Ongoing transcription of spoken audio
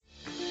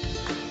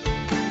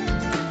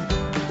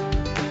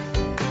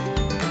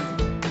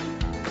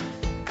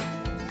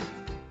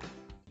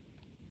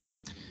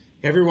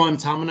Hey everyone,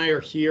 Tom and I are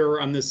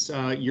here on this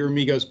Your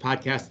Amigos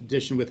podcast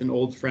edition with an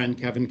old friend,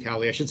 Kevin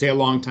Kelly. I should say a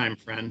longtime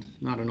friend,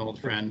 not an old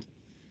friend.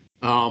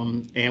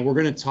 And we're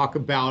going to talk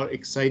about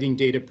exciting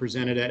data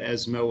presented at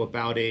ESMO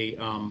about a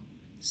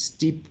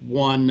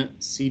STEAP1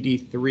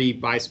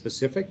 CD3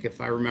 bispecific, if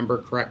I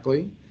remember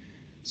correctly.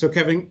 So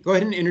Kevin, go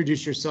ahead and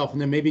introduce yourself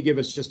and then maybe give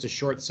us just a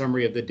short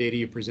summary of the data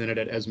you presented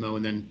at ESMO,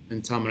 and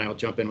then Tom and I will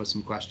jump in with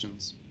some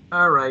questions.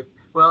 All right.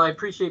 Well, I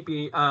appreciate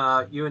you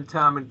and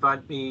Tom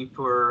inviting me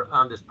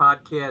on this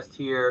podcast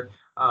here.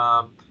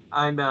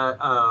 I'm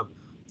a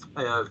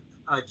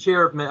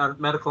chair of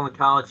medical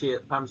oncology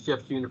at Thomas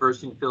Jefferson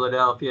University in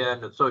Philadelphia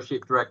and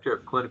associate director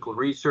of clinical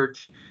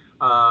research,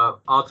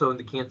 also in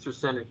the cancer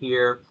center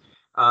here,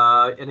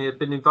 and have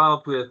been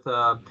involved with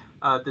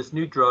this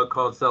new drug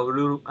called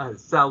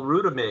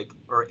xaluritamig,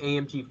 or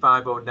AMG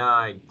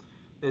 509.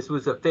 This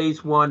was a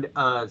phase 1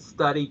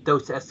 study,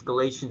 dose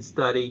escalation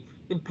study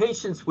in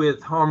patients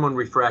with hormone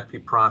refractory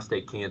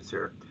prostate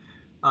cancer.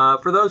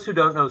 For those who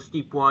don't know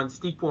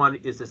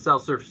STEAP1 is a cell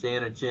surface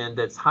antigen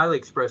that's highly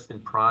expressed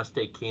in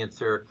prostate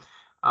cancer,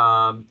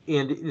 and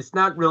it's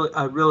not really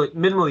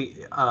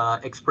minimally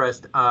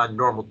expressed on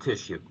normal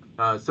tissue.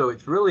 So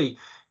it's really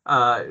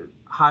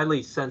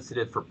highly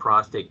sensitive for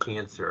prostate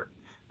cancer.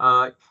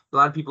 A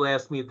lot of people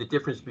ask me the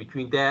difference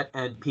between that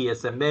and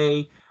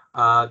PSMA.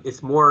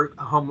 It's more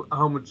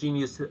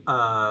homogeneous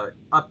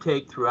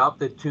uptake throughout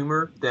the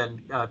tumor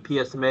than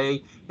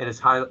PSMA, and is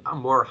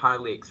more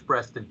highly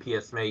expressed than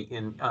PSMA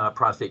in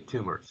prostate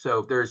tumors.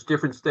 So there's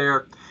difference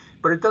there,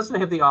 but it doesn't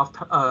have the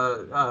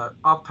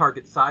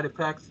off-target side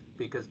effects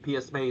because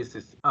PSMA is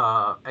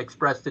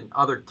expressed in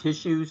other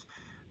tissues.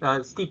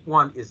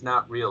 STEAP1 is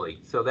not really.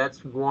 So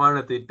that's one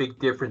of the big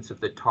difference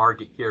of the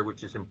target here,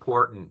 which is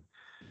important.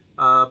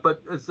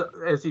 But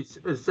as you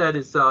said,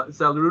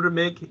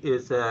 xaluritamig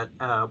is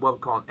what we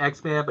call an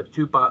XmAb, a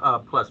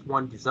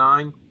 2+1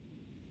 design,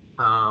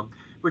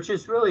 which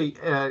is really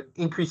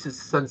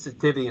increases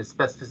sensitivity and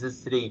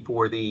specificity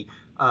for the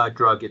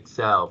drug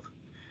itself.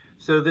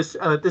 So this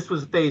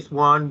was phase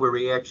 1 where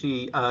we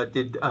actually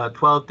did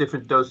 12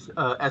 different dose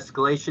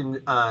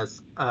escalation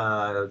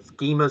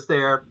schemas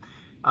there.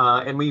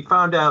 And we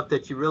found out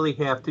that you really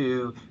have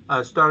to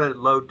start at a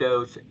low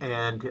dose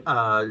and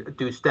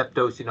do step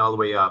dosing all the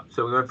way up.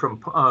 So we went from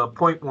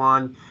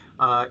 0.1,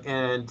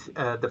 and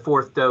the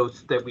fourth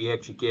dose that we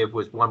actually give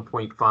was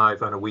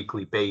 1.5 on a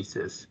weekly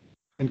basis.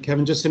 And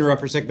Kevin, just to interrupt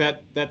for a sec,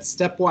 that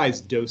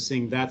stepwise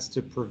dosing, that's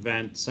to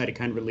prevent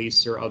cytokine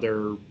release or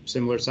other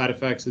similar side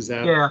effects, is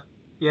that?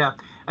 Yeah.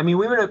 I mean,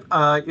 we went.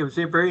 It was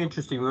very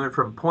interesting. We went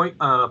from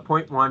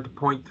 0.1 to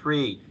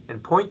 0.3,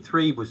 and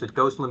 0.3 was a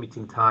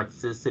dose-limiting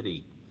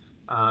toxicity.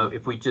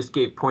 If we just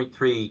gave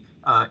 0.3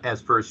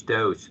 as first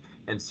dose,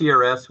 and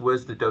CRS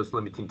was the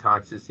dose-limiting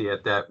toxicity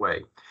at that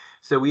way.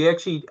 So we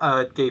actually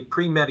gave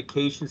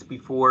pre-medications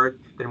before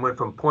it, then went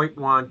from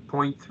 0.1,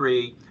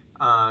 0.3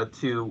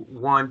 to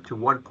 1 to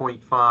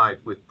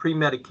 1.5 with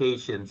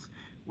pre-medications.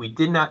 We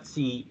did not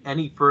see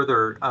any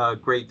further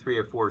grade 3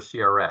 or 4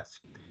 CRS.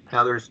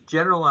 Now, there's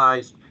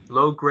generalized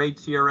low-grade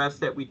CRS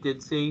that we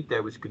did see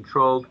that was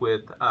controlled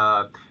with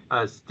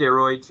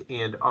steroids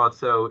and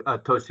also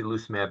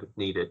tocilizumab if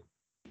needed.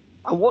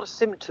 And what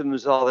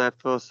symptoms are there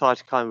for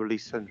cytokine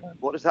release syndrome?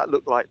 What does that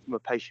look like from a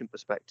patient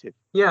perspective?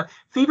 Yeah,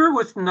 fever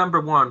was the number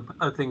one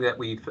thing that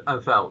we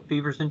felt.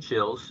 Fevers and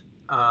chills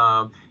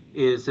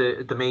is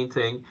the main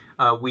thing.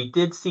 We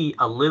did see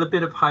a little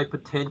bit of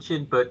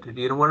hypotension, but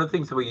one of the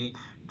things that we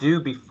do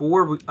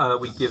before we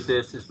give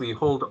this is we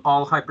hold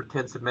all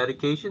hypertensive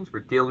medications. We're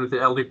dealing with the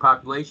elderly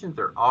population;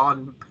 they're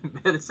on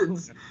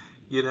medicines,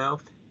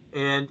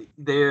 and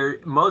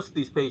most of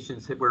these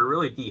patients were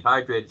really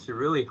dehydrated, so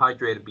really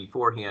hydrated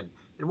beforehand.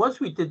 And once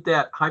we did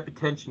that,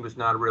 hypertension was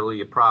not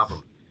really a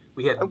problem.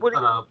 We had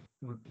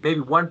maybe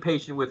one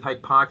patient with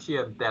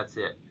hypoxia, and that's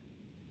it.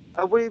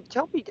 Will you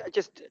tell me,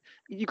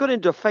 you got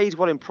into a phase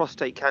 1 in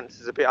prostate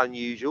cancer is a bit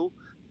unusual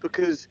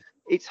because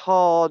it's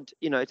hard,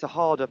 it's a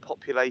harder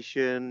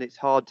population. It's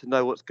hard to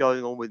know what's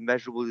going on with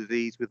measurable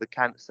disease with the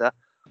cancer.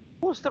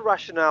 What's the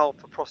rationale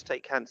for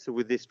prostate cancer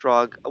with this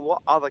drug, and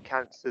what other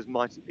cancers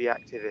might it be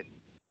active in?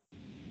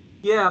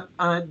 Yeah,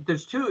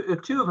 there's two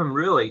of them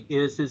really.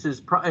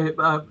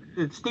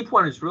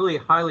 STEAP1 is really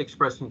highly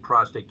expressed in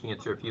prostate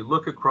cancer. If you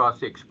look across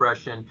the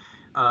expression,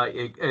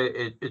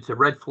 it's a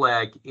red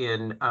flag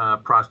in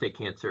prostate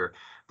cancer.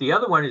 The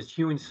other one is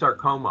Ewing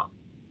sarcoma.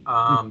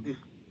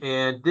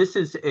 And this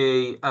is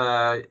a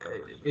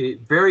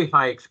very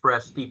high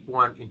expressed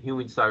STEAP1 in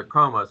Ewing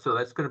sarcoma. So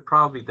that's going to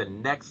probably be the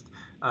next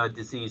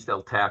disease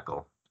they'll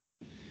tackle.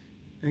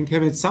 And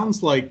Kevin, it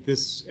sounds like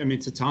this,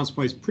 to Tom's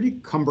point, is pretty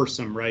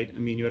cumbersome, right?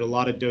 You had a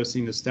lot of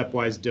dosing, the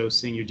stepwise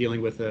dosing, you're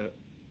dealing with an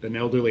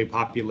elderly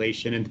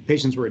population, and the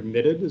patients were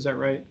admitted, is that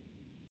right?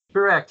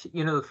 Correct.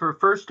 The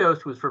first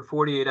dose was for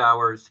 48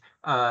 hours.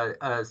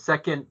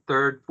 Second,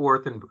 third,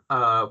 fourth, and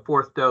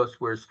fourth dose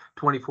was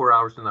 24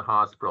 hours in the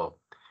hospital.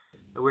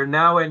 We're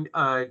now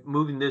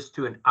moving this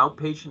to an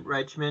outpatient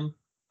regimen.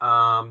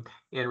 And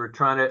we're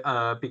trying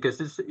to,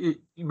 because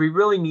we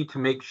really need to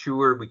make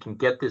sure we can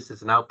get this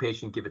as an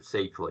outpatient, give it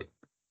safely.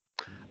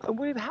 And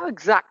William, how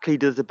exactly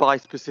does the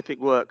bispecific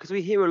work? Because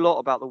we hear a lot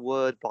about the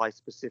word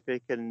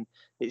bispecific, and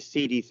it's a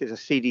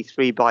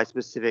CD3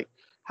 bispecific.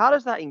 How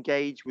does that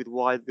engage with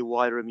the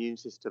wider immune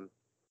system?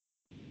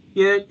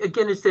 Yeah,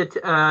 again, it's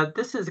that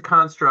this is a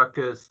construct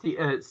of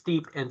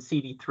STEAP and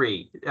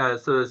CD3.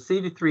 So the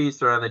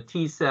CD3s are on the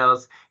T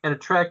cells and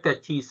attract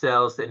that T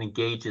cells and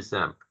engages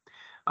them.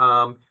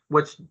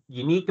 What's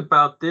unique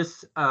about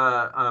this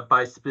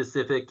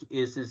bispecific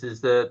is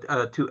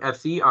that two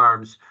Fc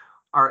arms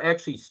are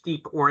actually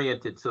STEAP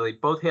oriented, so they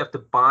both have to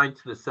bind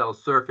to the cell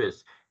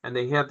surface, and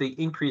they have the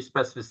increased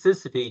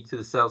specificity to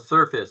the cell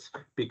surface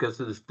because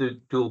of this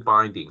dual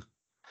binding.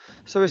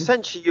 So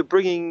essentially, you're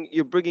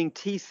bringing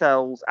T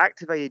cells,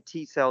 activated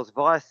T cells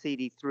via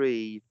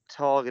CD3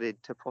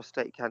 targeted to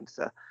prostate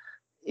cancer.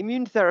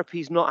 Immune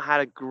therapy's not had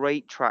a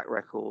great track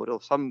record, or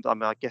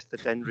I guess the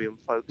Dendrium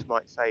folks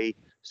might say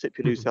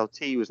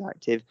Cypionucel-T was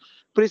active,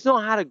 but it's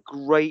not had a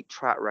great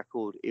track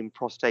record in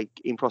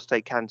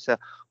prostate cancer.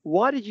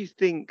 Why did you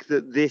think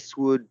that this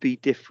would be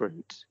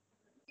different?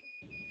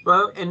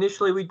 Well,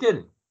 initially we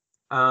didn't.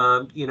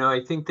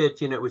 I think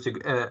that it was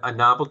a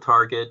novel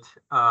target.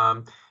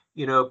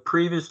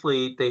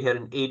 Previously they had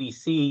an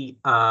ADC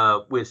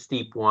with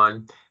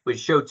STEAP1, which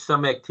showed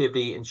some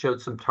activity and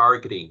showed some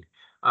targeting.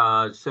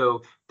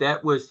 So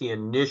that was the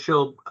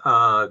initial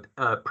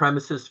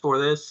premises for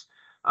this,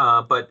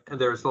 but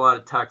there was a lot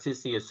of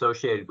toxicity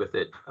associated with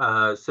it.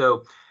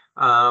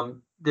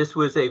 This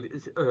was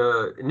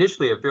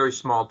initially a very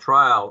small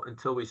trial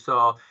until we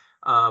saw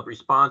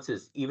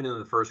responses even in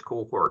the first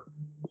cohort,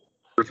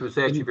 which was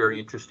actually very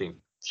interesting.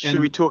 Should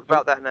we talk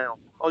about that now?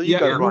 Oh, you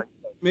go, Ryan.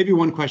 Maybe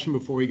one question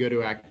before we go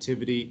to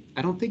activity.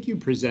 I don't think you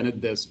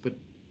presented this, but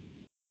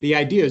the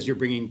idea is you're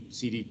bringing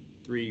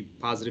CD3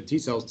 positive T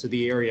cells to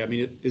the area. I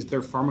mean, is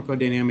there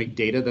pharmacodynamic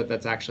data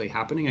that's actually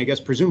happening? I guess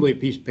presumably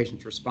if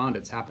patients respond,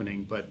 it's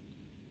happening, but.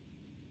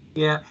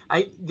 Yeah,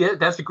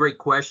 that's a great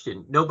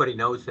question. Nobody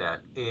knows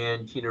that,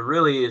 and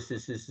really is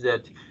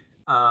that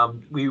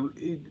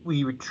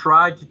we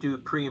tried to do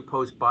pre and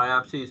post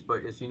biopsies,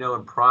 but as you know,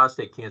 in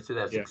prostate cancer,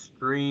 that's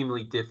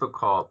extremely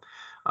difficult.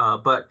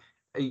 But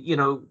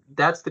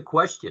that's the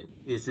question: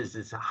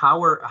 is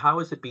how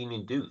is it being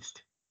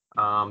induced?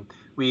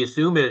 We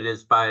assume it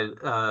is by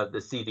the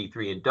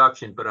CD3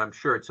 induction, but I'm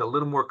sure it's a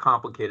little more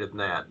complicated than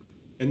that.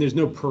 And there's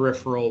no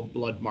peripheral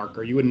blood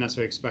marker. You wouldn't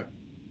necessarily expect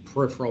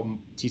peripheral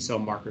T cell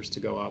markers to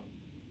go up.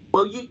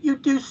 Well, you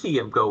do see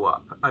them go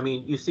up. I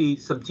mean, you see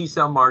some T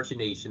cell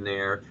margination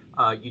there.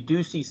 You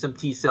do see some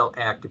T cell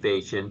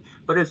activation,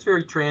 but it's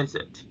very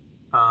transient.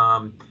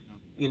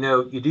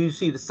 You do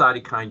see the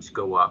cytokines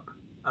go up.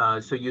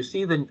 So you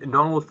see the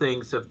normal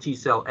things of T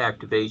cell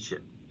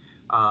activation,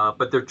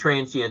 but they're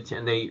transient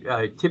and they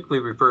typically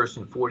reverse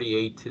in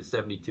 48 to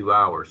 72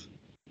 hours.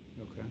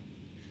 Okay.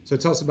 So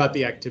tell us about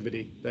the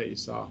activity that you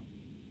saw.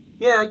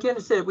 Yeah, again, I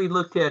said we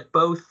looked at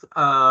both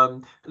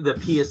the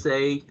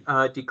PSA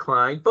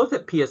decline, both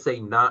at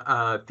PSA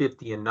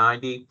 50 and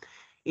 90.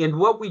 And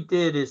what we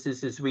did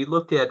is we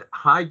looked at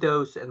high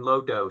dose and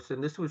low dose,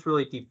 and this was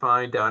really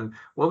defined on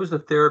what was the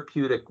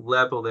therapeutic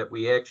level that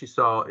we actually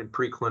saw in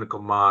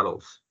preclinical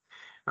models.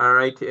 All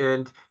right,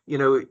 and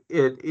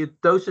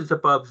doses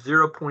above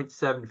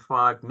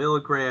 0.75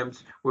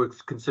 milligrams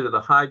was considered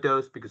the high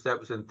dose because that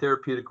was in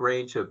therapeutic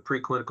range of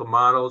preclinical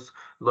models.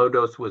 Low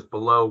dose was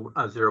below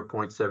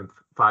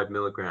 0.75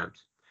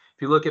 milligrams.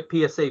 If you look at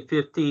PSA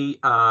 50,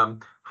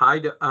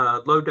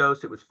 low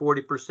dose, it was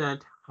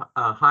 40%.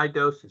 High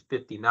dose is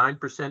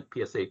 59%,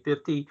 PSA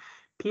 50.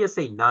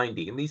 PSA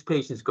 90, and these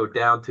patients go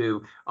down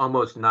to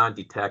almost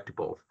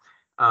non-detectable.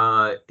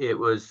 It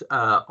was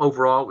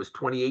overall, it was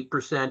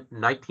 28%,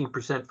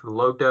 19% for the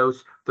low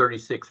dose,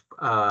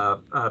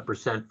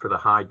 36% for the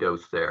high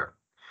dose there.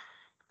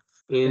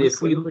 And if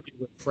we look at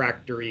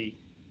refractory,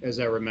 as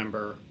I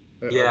remember,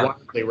 a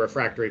widely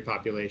refractory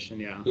population,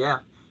 yeah,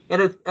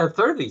 and a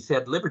third of these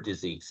had liver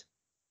disease.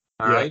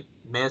 All right,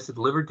 massive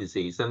liver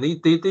disease, and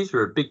these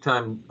were big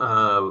time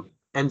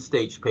end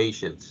stage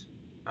patients.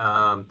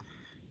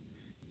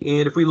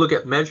 And if we look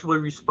at measurable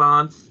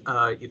response,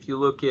 if you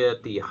look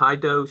at the high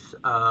dose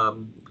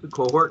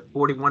cohort,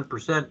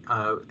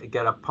 41%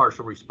 got a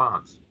partial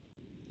response.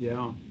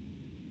 Yeah.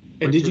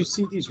 And did you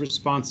see these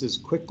responses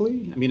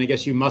quickly? I mean, I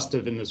guess you must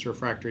have in this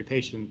refractory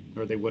patient,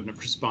 or they wouldn't have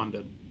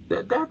responded.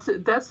 That's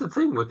the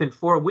thing. Within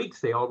 4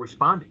 weeks, they all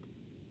responded.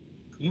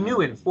 You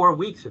knew in 4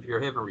 weeks if you're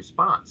having a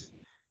response.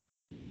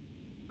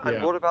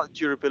 And what about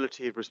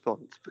durability of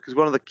response? Because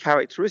one of the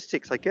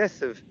characteristics, I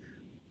guess, of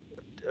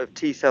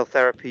T cell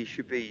therapy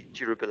should be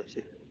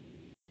durability.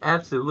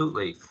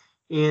 Absolutely.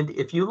 And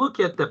if you look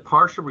at the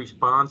partial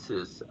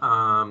responses,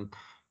 there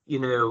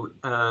is,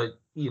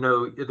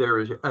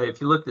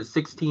 if you look at the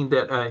 16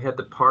 that had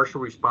the partial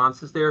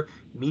responses there,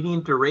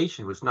 median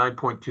duration was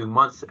 9.2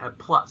 months at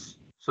plus.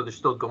 So they're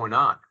still going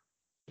on.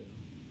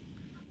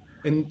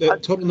 And the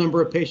total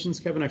number of patients,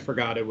 Kevin, I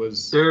forgot it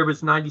was. There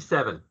was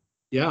 97.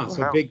 Yeah,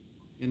 so big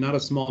And not a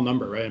small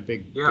number, right? A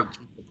big chunk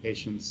of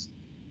patients.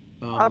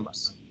 Go ahead,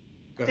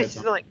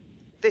 Tom.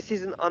 This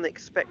is an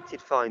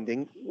unexpected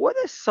finding. Were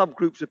there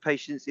subgroups of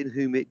patients in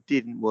whom it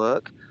didn't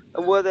work,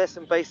 and were there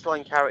some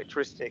baseline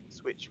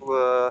characteristics which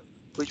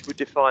would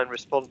define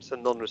response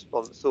and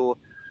non-response, or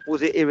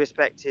was it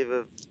irrespective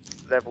of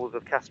levels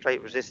of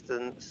castrate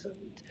resistance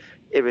and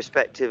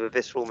irrespective of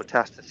visceral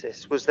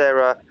metastasis? Was there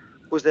a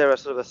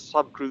sort of a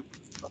subgroup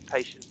of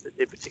patients that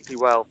did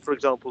particularly well? For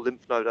example,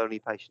 lymph node only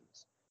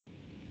patients.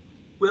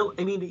 Well,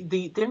 I mean,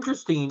 the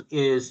interesting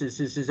is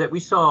that we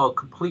saw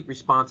complete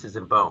responses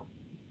in bone.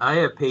 I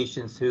have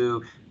patients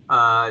who,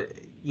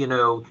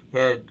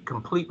 had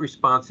complete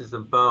responses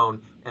in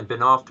bone and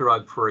been off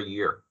drug for a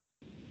year.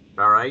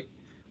 All right.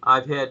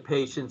 I've had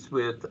patients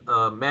with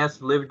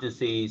massive liver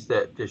disease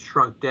that just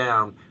shrunk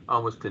down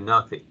almost to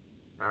nothing.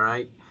 All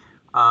right.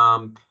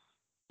 I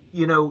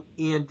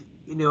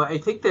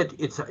think that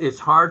it's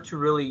hard to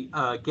really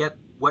get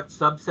what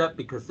subset,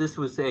 because this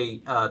was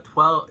a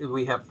 12.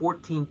 We have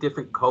 14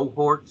 different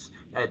cohorts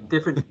at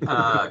different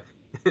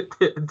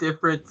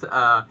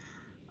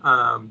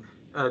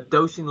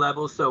dosing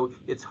levels, so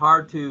it's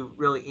hard to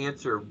really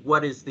answer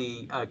what is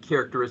the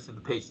characteristic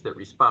of the patients that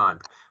respond.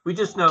 We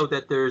just know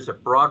that there's a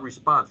broad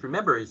response.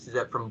 Remember, is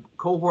that from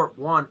cohort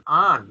 1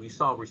 on, we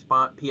saw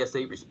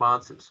PSA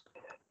responses.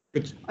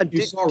 But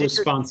you saw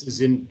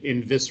responses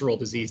in visceral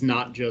disease,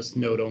 not just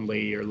node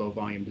only or low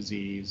volume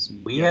disease.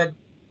 We had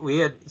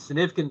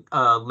significant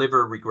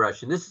liver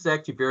regression. This is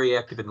actually very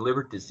active in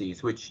liver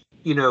disease, which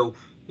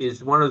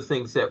is one of the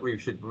things that we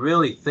should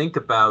really think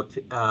about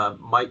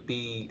might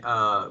be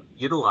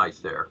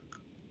utilized there.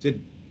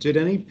 Did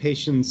any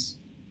patients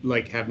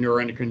have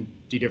neuroendocrine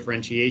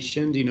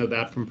dedifferentiation? Do you know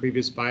that from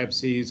previous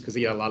biopsies? Because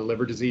he had a lot of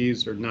liver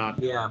disease or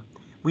not? Yeah,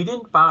 we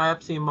didn't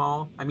biopsy them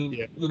all. I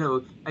mean,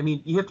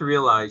 you have to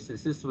realize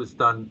this was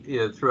done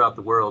throughout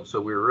the world, so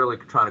we were really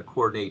trying to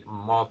coordinate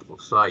multiple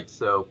sites.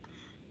 So.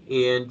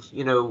 And,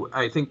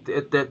 I think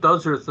that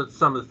those are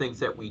some of the things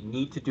that we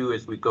need to do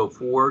as we go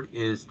forward,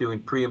 is doing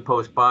pre and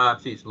post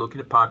biopsies,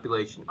 looking at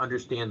population,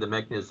 understand the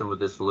mechanism of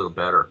this a little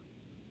better.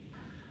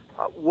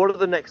 What are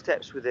the next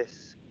steps with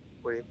this,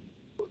 William?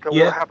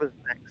 What happens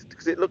next?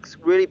 Because it looks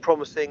really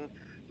promising.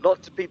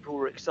 Lots of people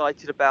were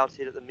excited about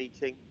it at the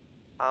meeting.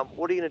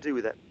 What are you going to do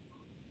with it?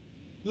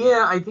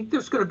 Yeah, I think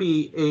there's going to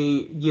be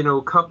a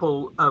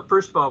couple.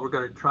 First of all, we're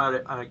going to try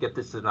to get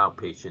this as an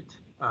outpatient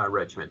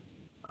regimen.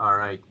 All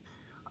right.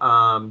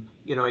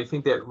 I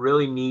think that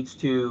really needs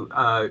to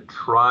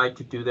try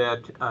to do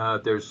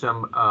that. There's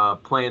some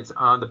plans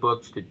on the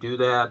books to do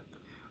that.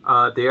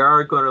 They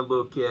are going to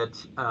look at,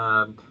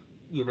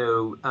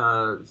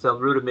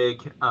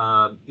 xalrutamig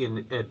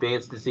in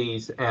advanced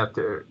disease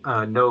after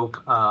no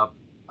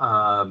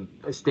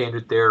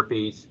standard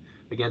therapies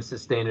against the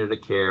standard of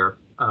care.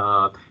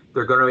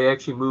 They're going to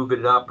actually move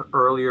it up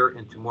earlier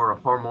into more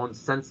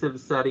hormone-sensitive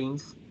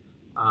settings.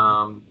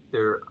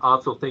 They're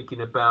also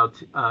thinking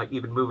about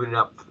even moving it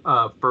up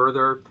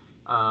further.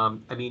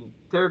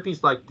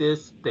 Therapies like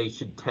this, they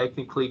should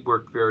technically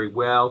work very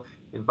well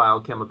in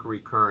biochemical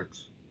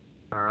recurrence.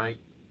 All right.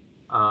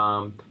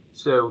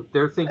 So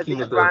they're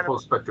thinking of the full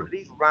spectrum. Are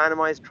these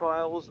randomized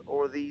trials,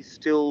 or are these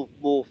still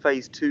more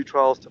phase 2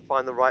 trials to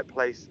find the right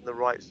place and the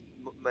right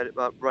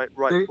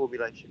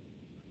formulation?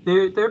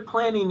 They're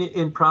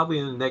planning probably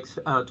in the next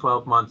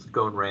 12 months to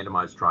go in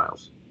randomized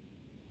trials.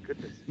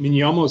 Goodness. I mean,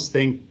 you almost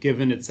think,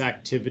 given its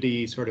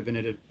activity sort of in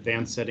an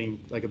advanced setting,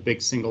 like a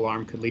big single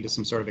arm could lead to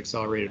some sort of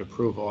accelerated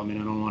approval. I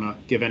mean, I don't want to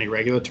give any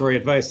regulatory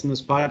advice in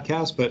this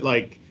podcast, but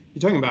you're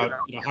talking about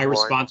high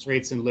response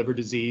rates in liver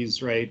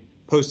disease, right?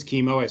 Post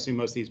chemo, I assume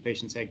most of these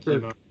patients had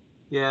chemo.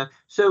 Yeah.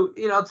 So,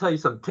 I'll tell you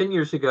something. 10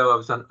 years ago, I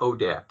was on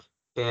ODAC,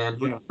 and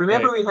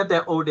remember we had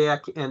that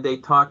ODAC, and they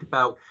talked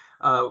about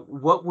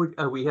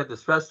we had the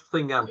special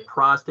thing on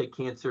prostate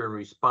cancer and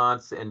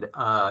response, and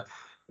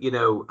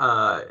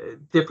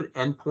different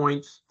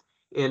endpoints.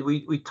 And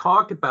we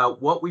talked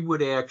about what we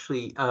would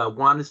actually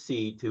want to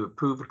see to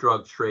approve a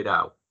drug straight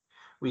out.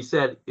 We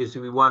said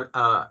we want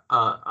a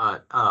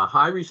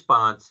high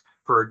response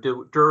for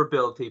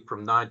durability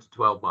from 9 to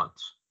 12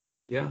 months.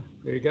 Yeah,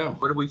 there you go.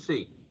 What do we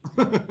see?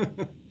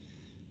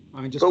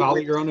 Just follow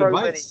your own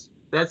advice.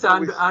 That's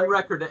on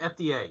record at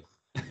FDA.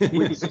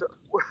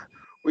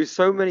 With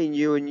so many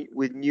new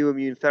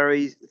immune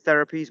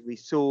therapies, we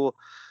saw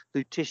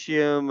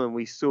lutetium and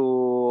we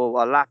saw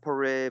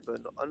olaparib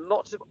and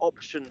lots of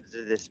options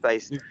in this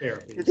space.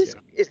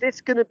 Is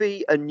this going to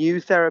be a new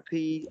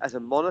therapy as a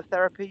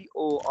monotherapy,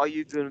 or are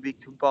you going to be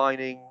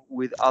combining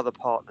with other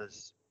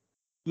partners?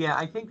 Yeah,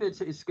 I think that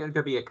it's going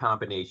to be a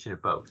combination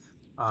of both.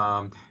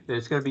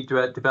 It's going to be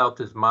developed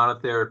as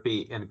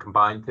monotherapy and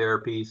combined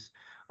therapies.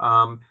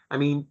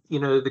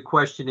 The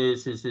question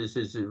is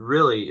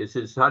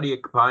how do you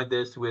combine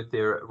this with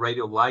their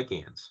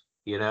radioligands?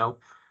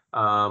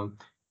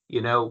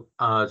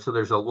 So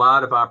there's a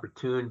lot of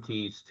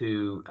opportunities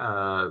to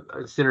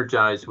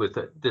synergize with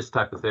this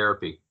type of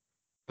therapy.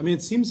 I mean,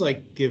 it seems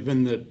like,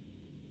 given the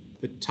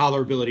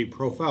tolerability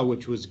profile,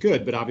 which was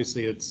good, but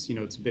obviously it's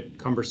a bit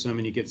cumbersome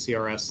and you get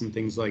CRS and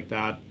things like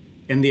that.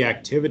 and the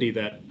activity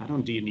that,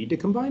 do you need to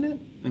combine it?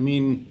 I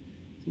mean,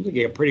 it seems like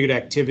you have pretty good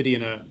activity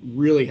in a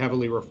really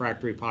heavily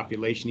refractory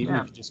population, even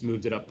if you just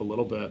moved it up a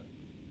little bit.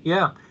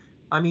 Yeah.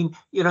 I mean,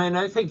 and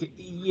I think,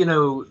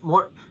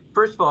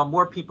 first of all,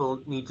 more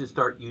people need to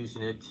start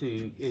using it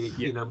to,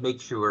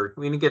 make sure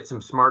we need to get some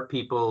smart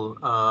people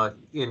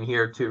in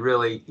here to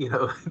really,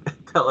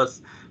 tell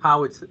us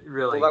how it's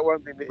really. Well,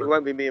 it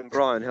won't be me and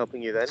Brian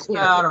helping you then.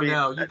 Yeah, I don't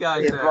know. You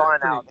guys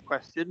Brian out of the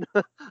question.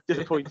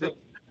 Disappointing.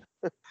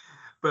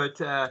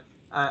 But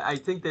I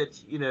think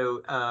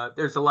that,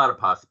 there's a lot of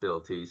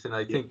possibilities. And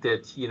I think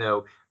that,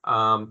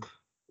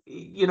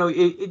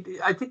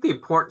 I think the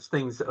important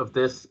things of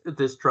this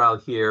trial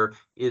here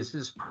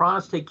is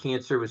prostate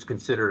cancer was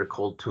considered a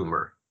cold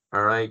tumor.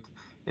 All right.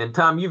 And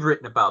Tom, you've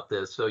written about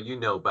this, so you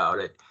know about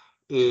it.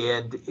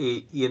 And,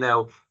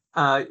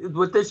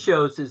 what this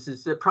shows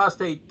is that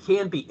prostate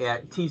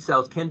T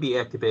cells can be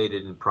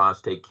activated in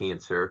prostate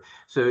cancer.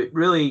 So it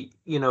really,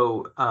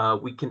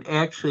 we can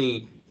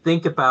actually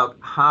think about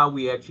how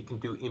we actually can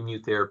do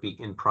immunotherapy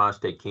in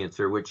prostate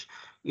cancer, which,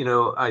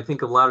 I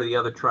think a lot of the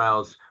other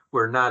trials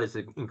were not as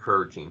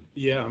encouraging.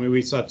 Yeah, I mean,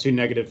 we saw 2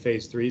 negative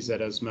phase 3s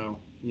at ESMO.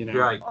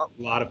 Right.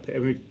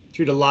 We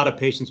treated a lot of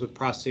patients with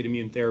prostate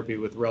immune therapy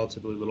with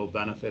relatively little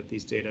benefit.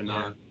 These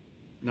data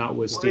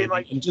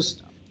notwithstanding. And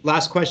just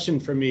last question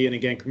for me, and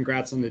again,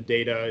 congrats on the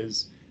data.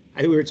 Is I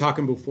think we were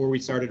talking before we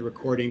started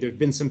recording. There've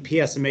been some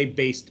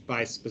PSMA-based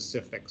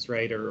bispecifics,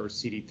 right, or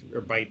CD3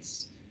 or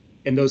BiTEs,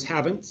 and those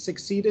haven't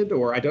succeeded,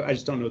 or I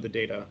just don't know the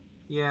data.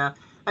 Yeah.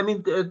 I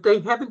mean, they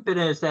haven't been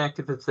as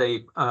active as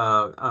they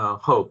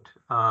hoped.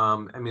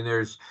 I mean,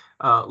 there's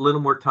a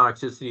little more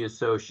toxicity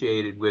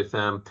associated with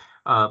them,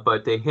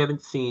 but they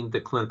haven't seen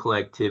the clinical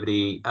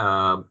activity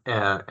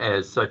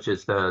as such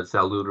as the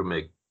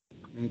xaluritamig.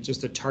 And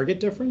just a target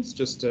difference?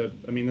 That's the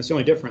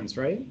only difference,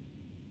 right?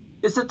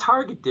 It's a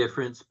target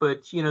difference,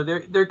 but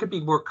there could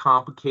be more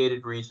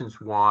complicated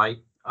reasons why.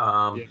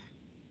 I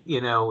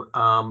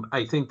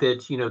think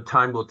that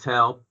time will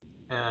tell,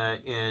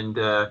 and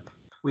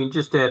we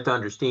just have to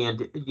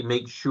understand,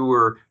 make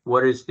sure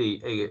what is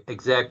the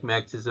exact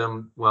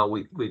mechanism. Well,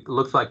 it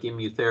looks like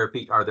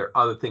immunotherapy. Are there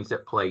other things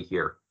at play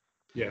here?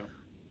 Yeah.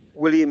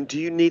 William, do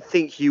you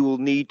think you will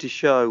need to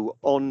show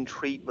on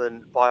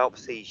treatment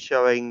biopsy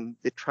showing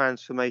the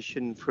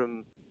transformation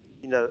from,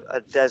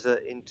 a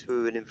desert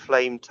into an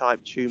inflamed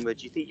type tumor?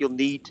 Do you think you'll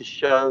need to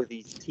show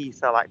these T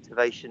cell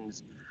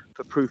activations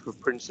for proof of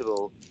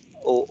principle,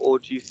 or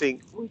do you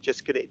think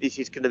this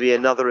is going to be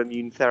another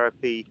immune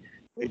therapy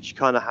which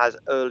kind of has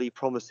early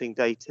promising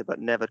data but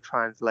never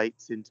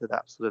translates into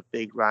that sort of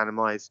big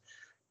randomized?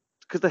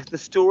 Because the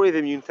story of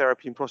immune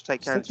therapy in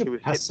prostate cancer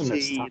with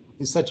HIP-T.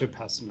 He's such a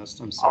pessimist.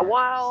 I'm sorry.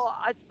 Well,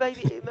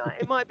 maybe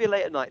it might be a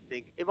late at night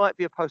thing. It might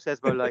be a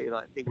post-ESMO late at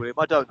night thing, William.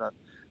 I don't know.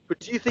 But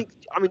do you think?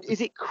 I mean, is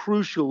it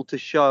crucial to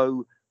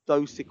show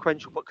those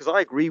sequential? Because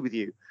I agree with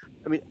you.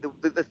 I mean,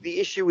 the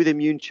issue with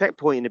immune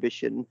checkpoint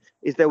inhibition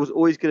is there was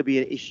always going to be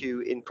an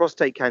issue in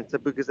prostate cancer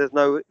because there's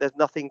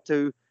nothing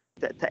to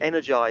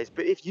energize.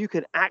 But if you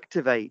can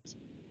activate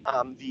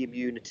the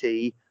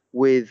immunity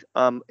with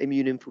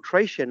immune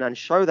infiltration and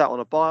show that on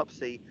a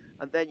biopsy,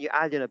 and then you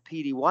add in a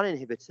PD-1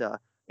 inhibitor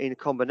in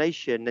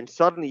combination, then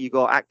suddenly you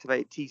got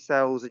activated T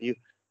cells, and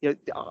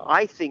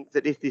I think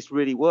that if this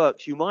really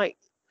works, you might.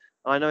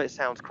 I know it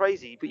sounds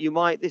crazy, but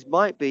this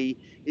might be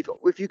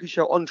if you can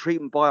show on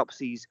treatment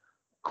biopsies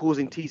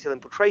causing T cell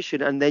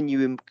infiltration, and then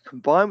you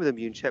combine with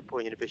immune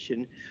checkpoint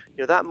inhibition,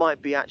 that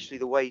might be actually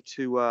the way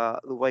to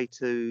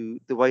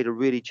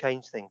really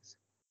change things.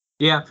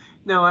 Yeah,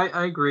 no,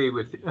 I agree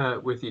with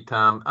you,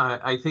 Tom.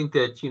 I think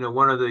that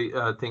one of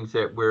the things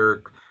that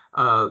we're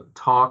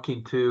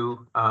talking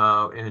to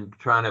and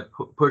trying to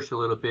push a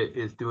little bit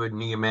is doing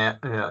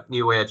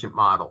neoadjuvant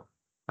model.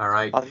 All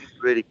right. I think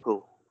it's really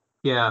cool.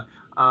 Yeah,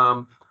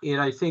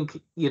 and I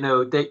think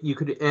that you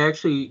could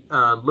actually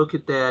look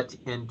at that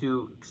and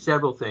do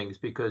several things,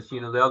 because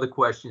the other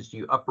questions: do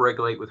you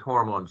upregulate with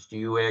hormones? Do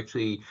you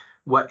actually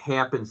what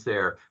happens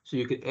there? So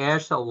you could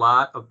ask a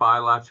lot of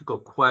biological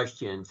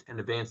questions and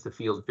advance the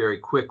field very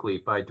quickly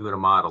by doing a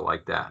model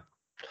like that.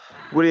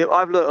 William,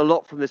 I've learned a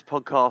lot from this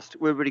podcast.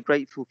 We're really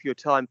grateful for your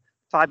time.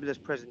 Fabulous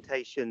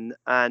presentation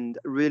and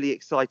really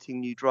exciting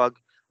new drug.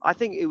 I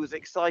think it was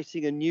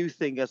exciting, a new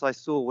thing as I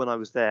saw when I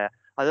was there.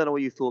 I don't know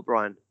what you thought,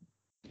 Brian.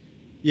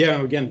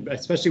 Yeah, again,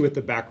 especially with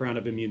the background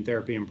of immune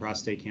therapy and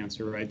prostate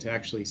cancer, right, to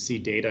actually see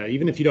data,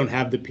 even if you don't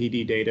have the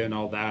PD data and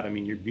all that, I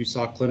mean, you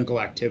saw clinical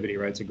activity,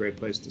 right? It's a great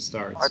place to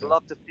start. I'd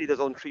love to see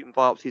those on-treatment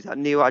biopsies. That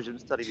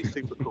neoadjuvant study would be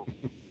super cool.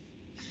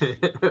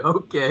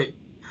 Okay.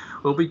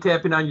 We'll be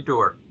tapping on your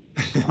door.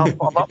 I'm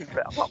up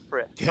for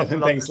it. Kevin,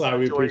 thanks a lot.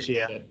 We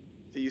appreciate it.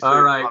 See you soon.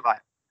 All right. Bye-bye.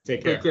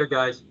 Take care. Take care,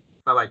 guys.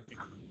 Bye-bye.